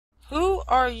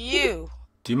are you?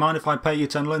 Do you mind if I pay you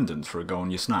 10 lindens for a go on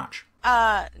your snatch?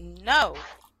 No.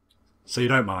 So you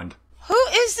don't mind? Who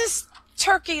is this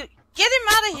turkey? Get him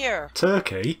out of here.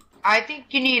 Turkey? I think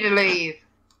you need to leave.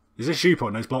 Is this you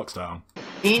putting those blocks down?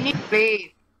 You need to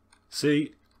leave.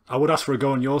 See, I would ask for a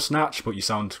go on your snatch, but you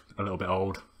sound a little bit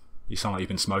old. You sound like you've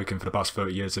been smoking for the past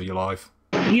 30 years of your life.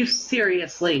 You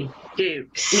seriously do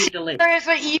need to leave.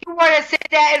 Seriously, you want to say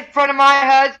that in front of my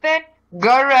husband? Go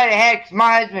right ahead, 'cause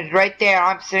my husband's right there.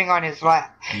 I'm sitting on his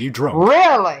lap. Are you drunk?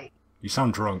 Really? You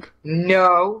sound drunk.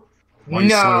 No. Why are you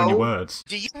slurring your words?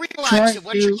 Do you realize that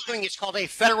what you're doing is called a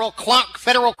federal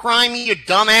crime, you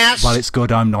dumbass? Well, it's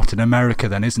good I'm not in America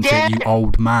then, isn't it, you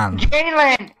old man?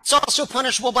 Galen! It's also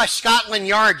punishable by Scotland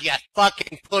Yard, you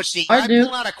fucking pussy. I do.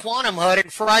 Pull out a quantum HUD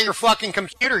and fry your fucking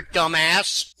computer,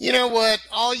 dumbass. You know what?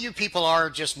 All you people are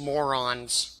just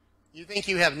morons. You think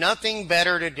you have nothing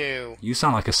better to do. You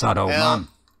sound like a sad old Well, man.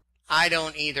 I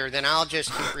don't either. Then I'll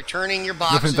just keep returning your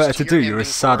boxes. Nothing better to do, your you're a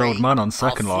sad old inventory. man on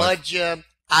Second I'll Life. flood you.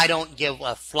 I don't give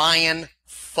a flying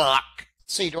fuck.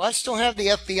 See, do I still have the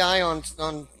FBI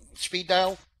on speed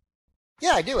dial?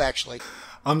 Yeah, I do actually.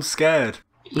 I'm scared.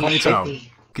 Can't you tell?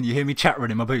 Can you hear me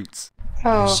chattering in my boots?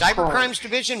 Oh, Cybercrimes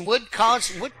Division would cause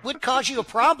you a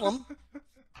problem.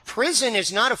 Prison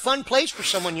is not a fun place for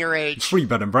someone your It's age. free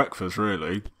bed and breakfast,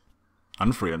 really.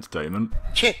 And free entertainment.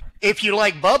 If you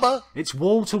like Bubba. It's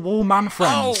wall-to-wall man Oh,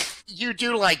 friends. you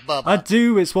do like I Bubba.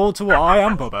 do, it's wall-to-wall. I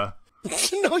am Bubba.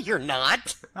 No, you're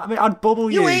not. I mean, I'd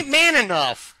bubble you. You ain't man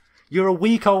enough. You're a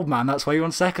weak old man, that's why you're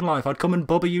on Second Life. I'd come and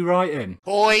bubble you right in.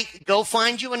 Boy, go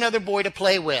find you another boy to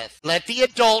play with. Let the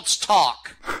adults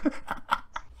talk.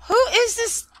 Who is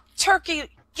this turkey?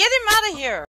 Get him out of here.